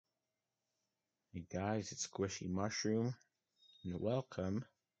Hey guys, it's Squishy Mushroom, and welcome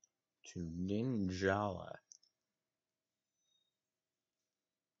to Ninjala.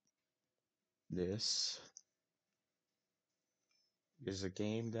 This is a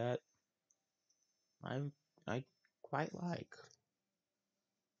game that I I quite like.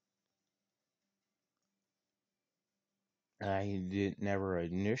 I did never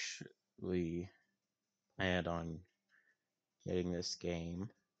initially planned on getting this game,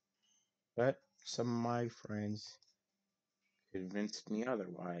 but some of my friends convinced me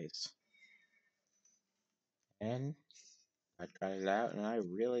otherwise, and I tried it out, and I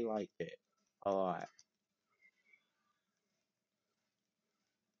really liked it a lot.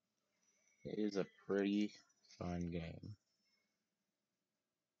 It is a pretty fun game.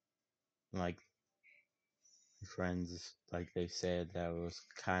 Like friends, like they said, that was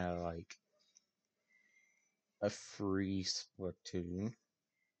kind of like a free Splatoon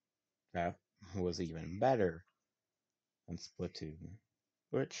that was even better than Splatoon,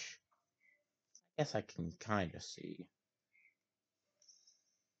 which I guess I can kind of see.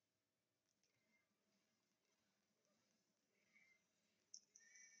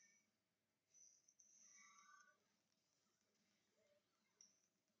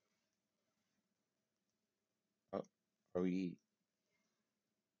 Oh, are we?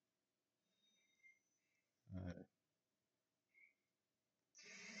 Uh,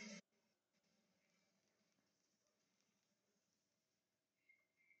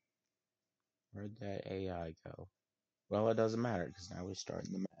 where'd that AI go? Well, it doesn't matter because now we're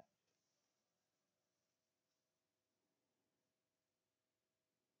starting the map.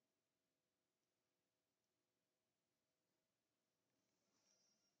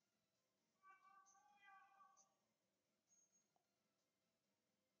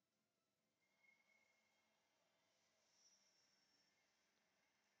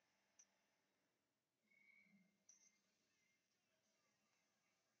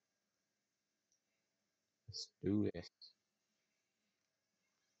 Let's do this.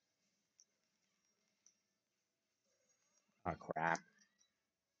 Oh crap!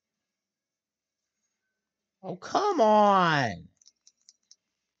 Oh come on!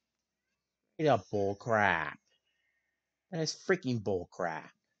 Straight up bull crap. That is freaking bull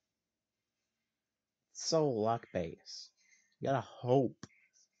crap. It's so luck based. You gotta hope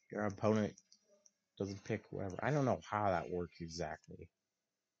your opponent doesn't pick whoever. I don't know how that works exactly.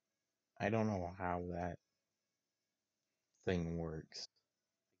 I don't know how that thing works.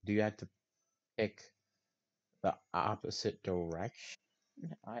 Do you have to pick the opposite direction?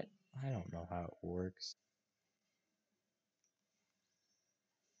 I I don't know how it works.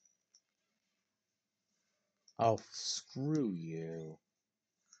 Oh, screw you.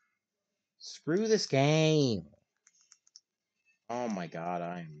 Screw this game. Oh my god,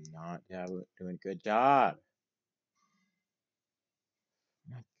 I am not doing a good job.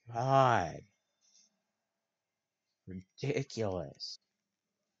 My god. Ridiculous.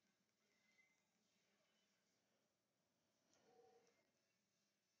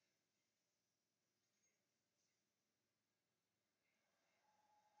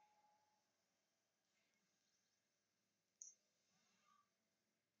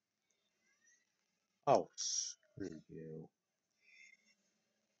 Oh, screw you.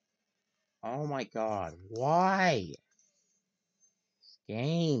 Oh my god, why?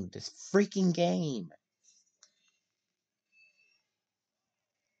 This freaking game.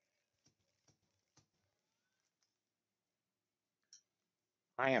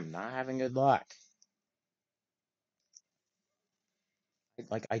 I am not having good luck.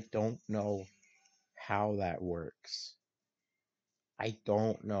 Like, I don't know how that works. I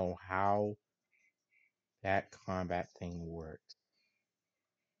don't know how that combat thing works.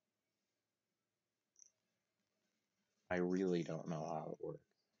 I really don't know how it works.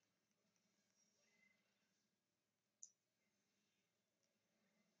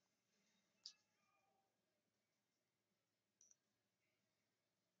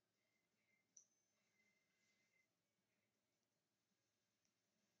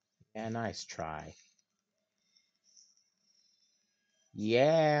 Yeah, nice try.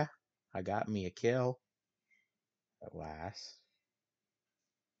 Yeah, I got me a kill at last.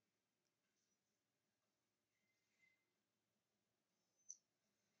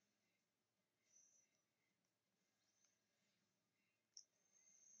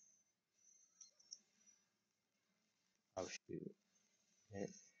 Oh shoot. It,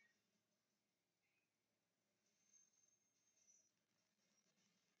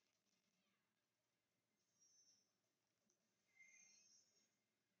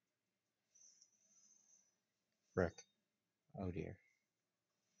 frick. Oh dear.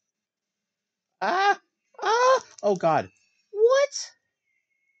 Oh god. What?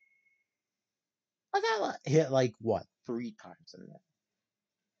 I got hit like what? 3 times in that.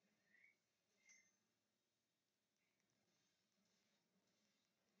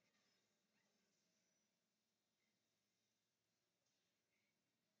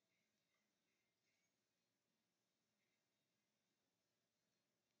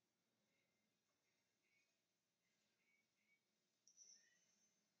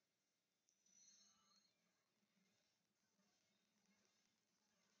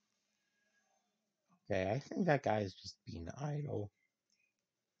 Okay, I think that guy is just being idle.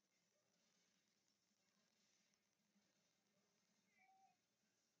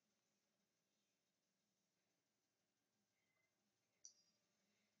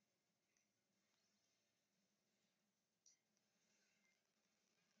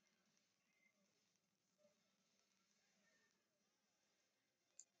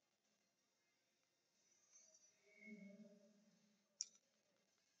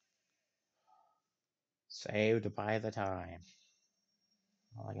 Saved by the time.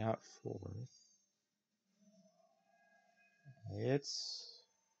 All I got for it's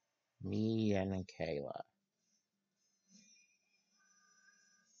me and Kayla.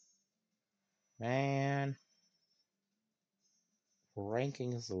 Man,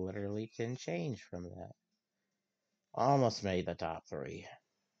 rankings literally can change from that. Almost made the top 3.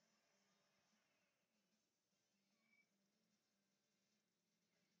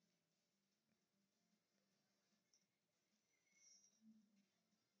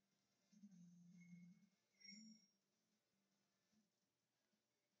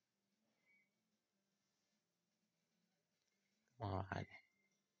 Come on.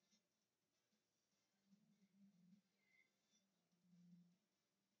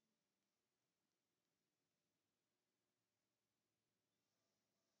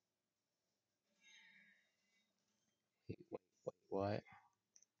 Wait, what?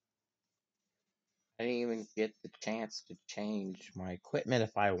 I didn't even get the chance to change my equipment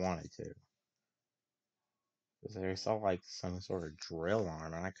if I wanted to. Because I saw like some sort of drill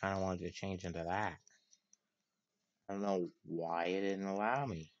arm, and I kind of wanted to change into that. I don't know why it didn't allow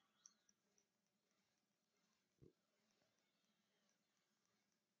me.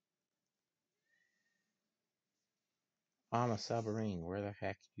 I'm a submarine. Where the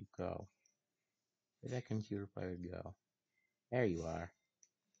heck did you go? Where'd that computer player go? There you are.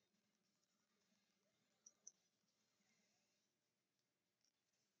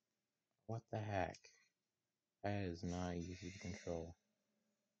 What the heck? That is not easy to control.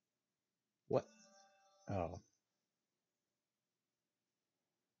 What? Oh.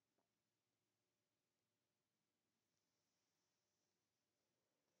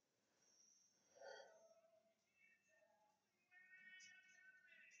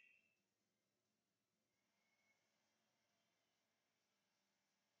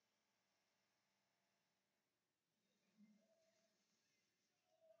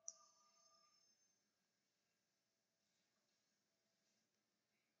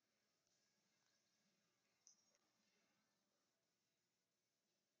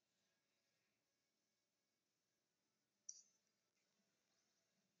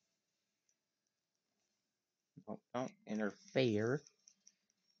 Don't interfere.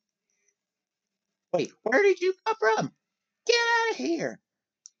 Wait, where did you come from? Get out of here!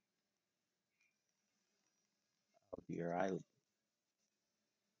 Oh dear,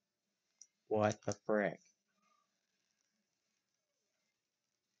 what the frick?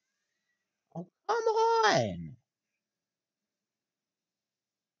 Oh, come on!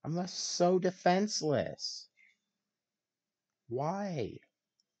 I'm so defenseless. Why?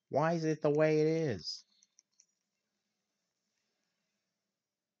 Why is it the way it is?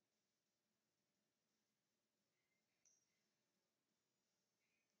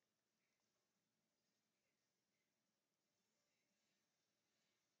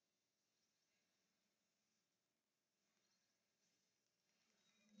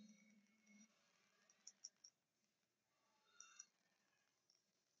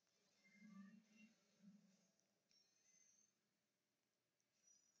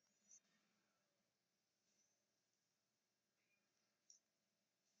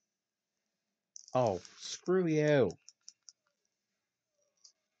 Oh, screw you.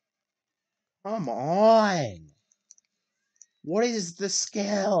 Come on! What is the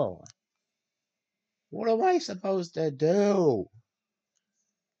skill? What am I supposed to do?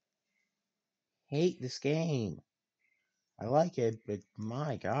 Hate this game. I like it, but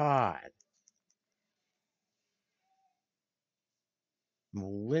my god. I'm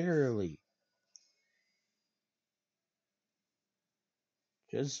literally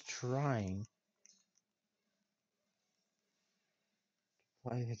just trying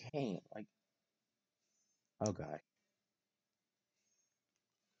Why they can't? Like, oh god.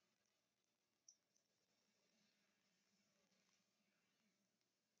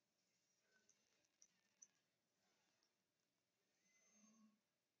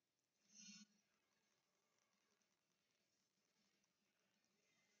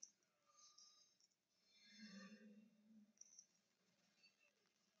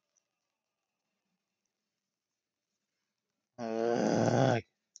 Ugh,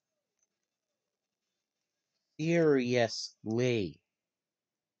 seriously.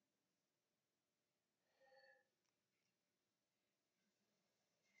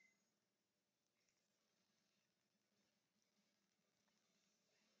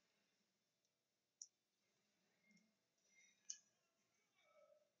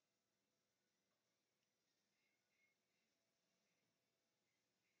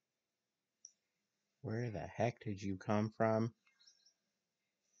 Where the heck did you come from?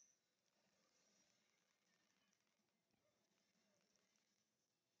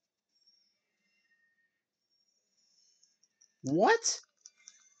 What?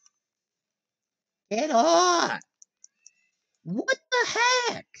 Get off! What the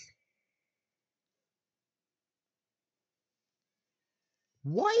heck?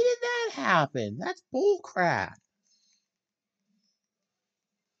 Why did that happen? That's bullcrap.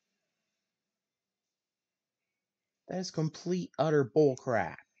 That is complete, utter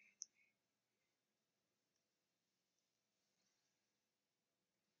bullcrap.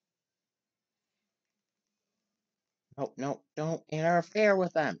 No, no, don't interfere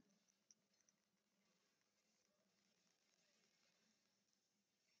with them.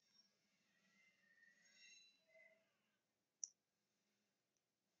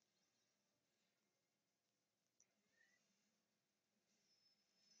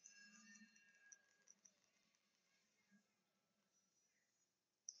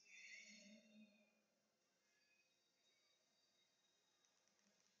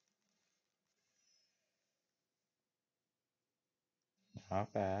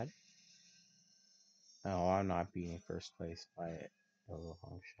 Not bad. No, I'm not beating first place by a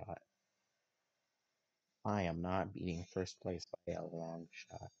long shot. I am not beating first place by a long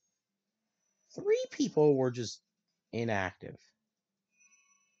shot. 3 people were just inactive.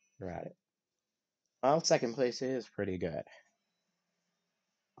 You're at it. Well, second place is pretty good.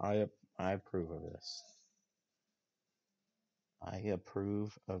 I I approve of this. I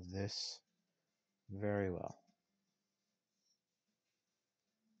approve of this very well.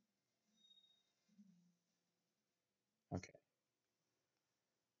 Okay.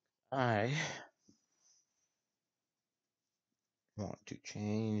 I want to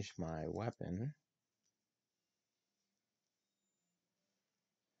change my weapon.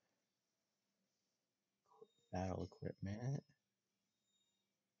 Battle equipment.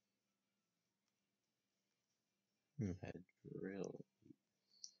 Head drill.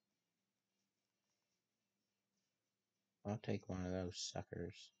 I'll take one of those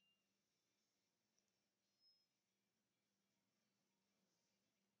suckers.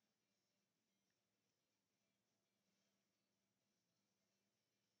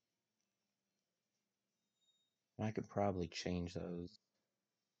 I could probably change those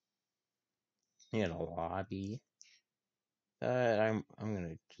in a lobby. But I'm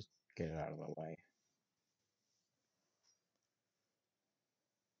gonna just get it out of the way.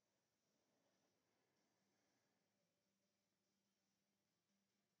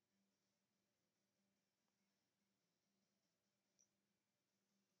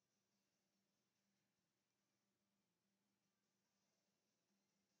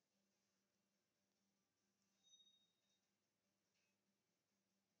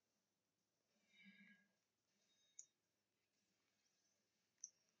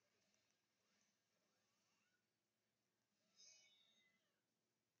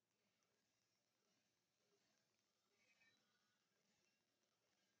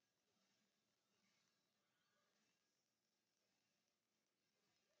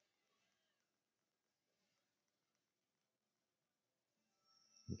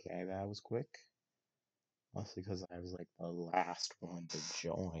 Okay, that was quick. Mostly because I was like the last one to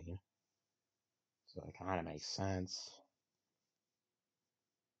join. So it kind of makes sense.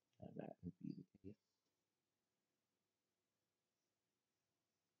 That would be the case.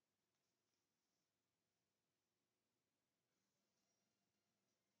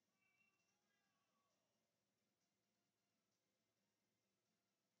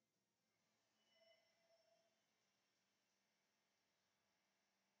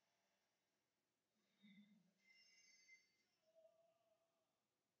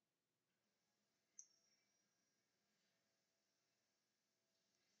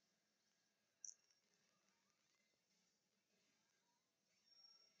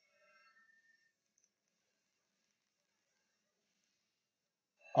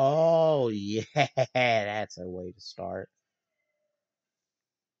 Oh, yeah, that's a way to start.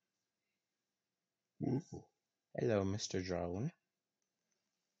 Ooh. Hello, Mr. Drone.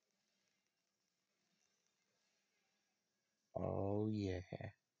 Oh, yeah.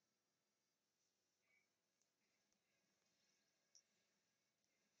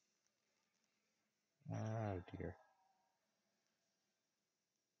 Oh, dear.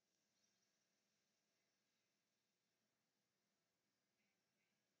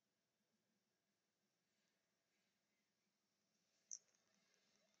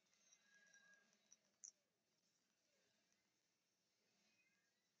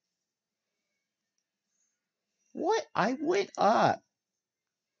 What? I went up.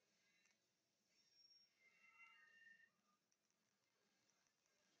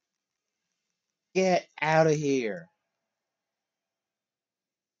 Get out of here.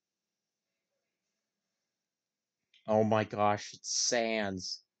 Oh my gosh, it's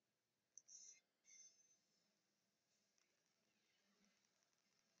Sans.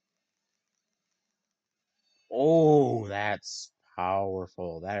 Oh, that's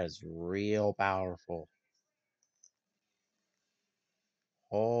powerful. That is real powerful.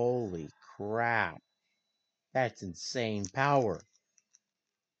 Holy crap. That's insane power.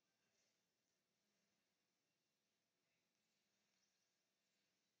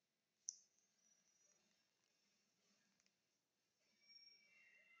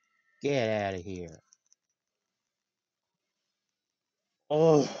 Get out of here.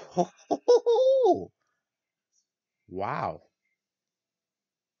 Oh, wow.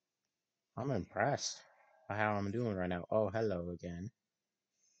 I'm impressed by how I'm doing right now. Oh, hello again.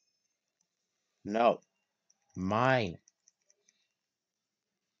 No, mine.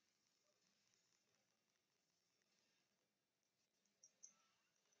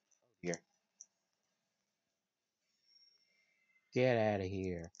 Here, get out of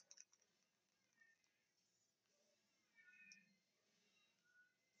here.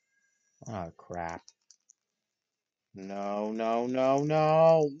 Oh, crap. No, no, no,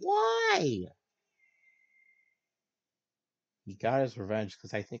 no. Why? He got his revenge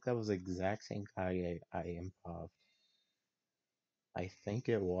because I think that was the exact same guy I improv. I think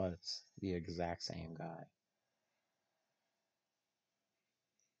it was the exact same guy.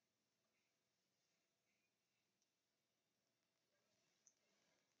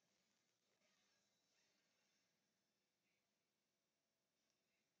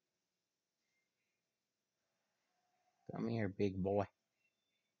 Come here, big boy.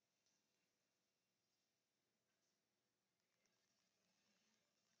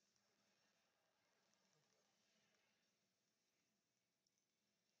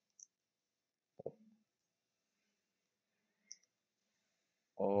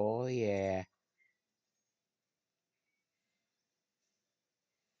 Oh, yeah.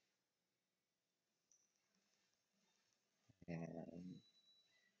 And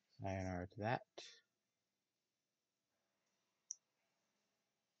sayonara to that.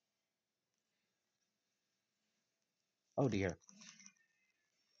 Oh, dear.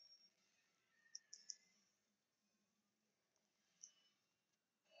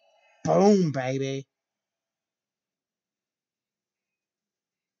 Boom, baby.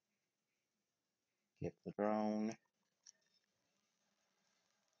 Get the drone.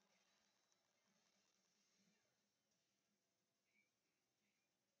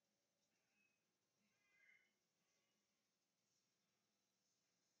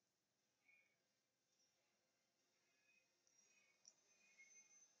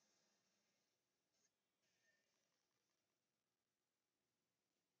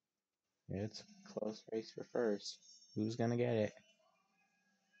 It's a close race for first. Who's gonna get it?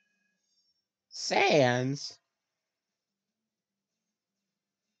 Sans?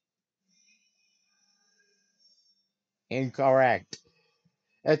 Incorrect.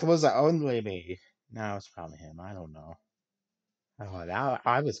 It was only me. No, it's probably him. I don't know. Oh, that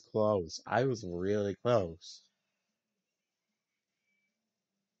I was close. I was really close.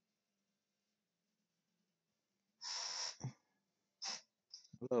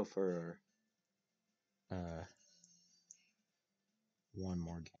 I'll go for uh one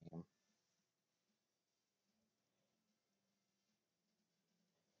more game.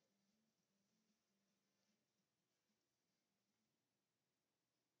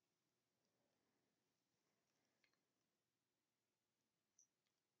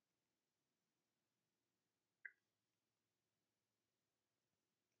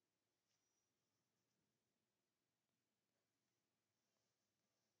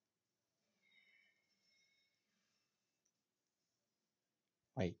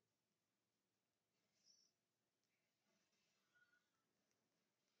 Wait.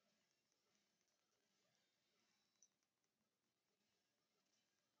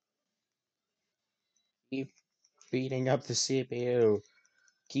 Keep beating up the CPU.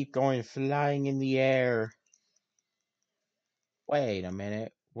 Keep going flying in the air. Wait a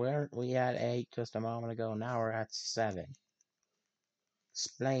minute. Weren't we at 8 just a moment ago? Now we're at 7.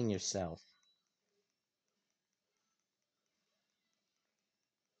 Explain yourself.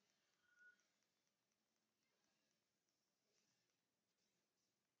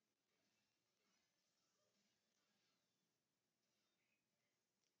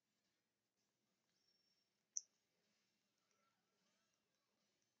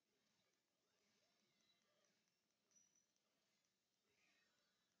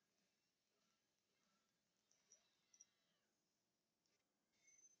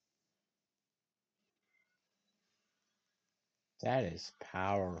 That is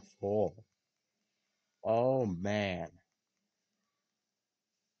powerful. Oh man.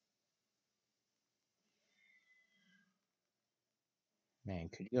 Man,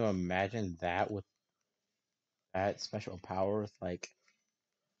 could you imagine that with that special power with like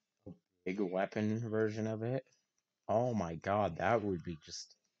a big weapon version of it? Oh my god, that would be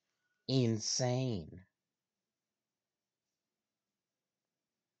just insane.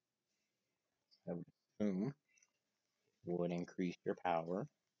 I would assume would increase your power.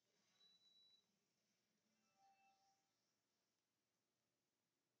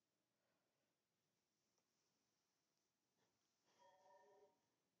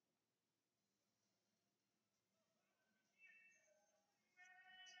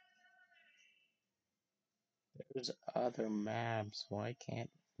 There's other maps. Why can't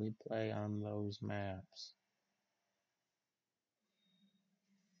we play on those maps?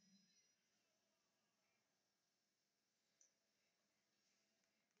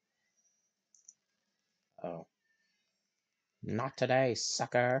 Oh, not today,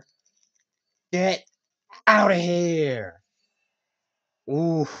 sucker. Get out of here!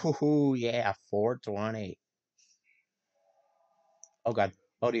 Ooh, yeah, 420. Oh god.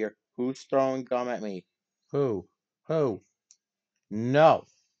 Oh dear. Who's throwing gum at me? Who? Who? No.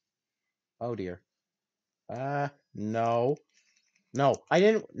 Oh dear. No. No. I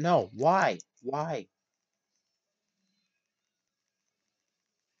didn't. No. Why? Why?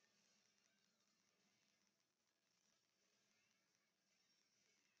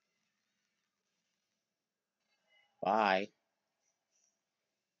 Why?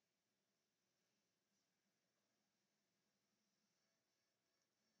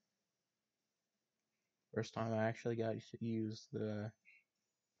 First time I actually got to use the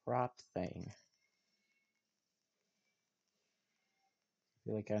prop thing. I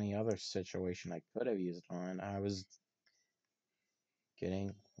feel like any other situation I could have used it on, I was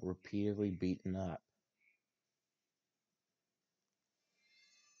getting repeatedly beaten up.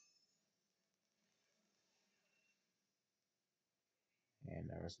 And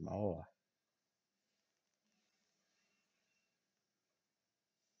there was more.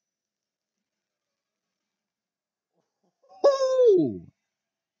 Ooh!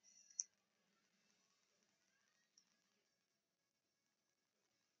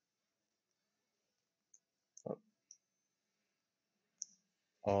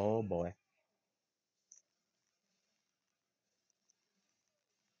 Oh boy.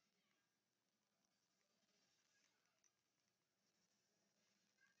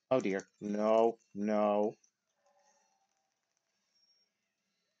 Oh dear. No, no.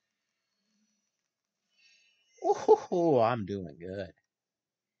 Ooh, I'm doing good.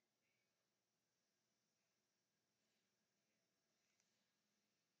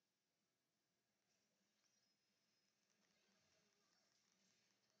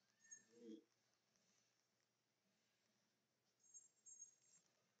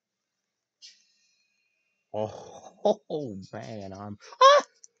 Oh, man, I'm. Ah!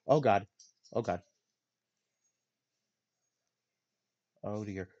 Oh god. Oh god. Oh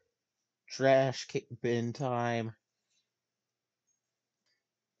dear. Trash bin time.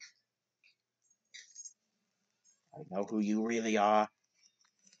 I know who you really are.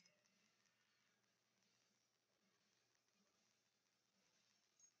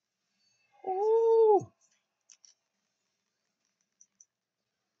 Ooh.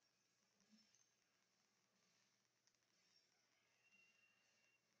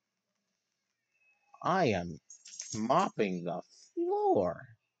 I am mopping the floor.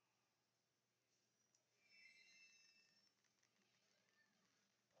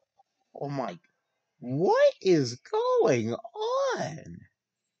 Oh my. What is going on?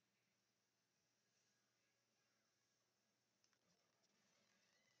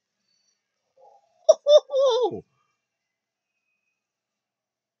 Oh,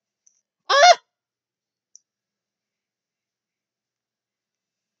 ah!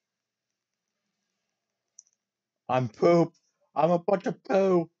 I'm poop. I'm a bunch of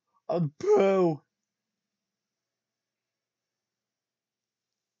poo. I'm poo.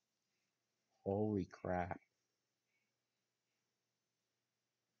 Holy crap.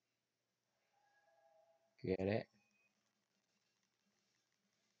 Get it?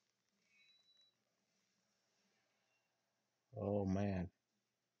 Oh man.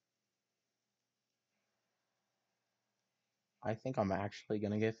 I think I'm actually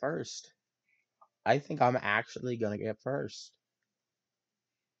gonna get first. I think I'm actually gonna get first.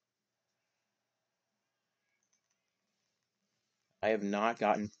 I have not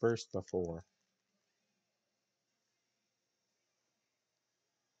gotten first before.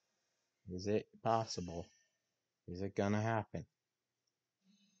 Is it possible? Is it gonna happen?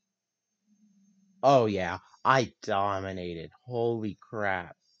 Oh yeah, I dominated. Holy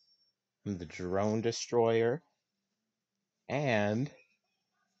crap. I'm the drone destroyer and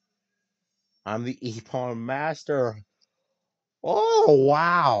I'm the E-Pawn master. Oh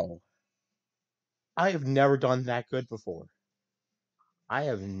wow. I have never done that good before. I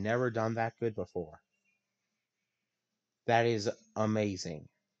have never done that good before. That is amazing.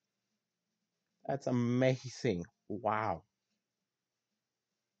 That's amazing. Wow.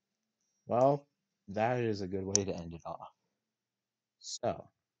 Well, that is a good way to end it off. So,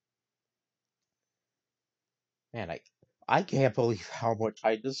 man, I can't believe how much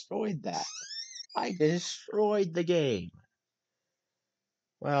I destroyed that. I destroyed the game.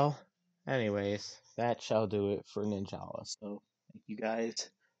 Well, anyways, that shall do it for Ninjala. So, thank you guys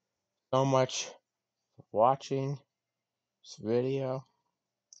so much for watching this video.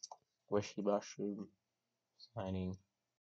 Wishy Mushroom signing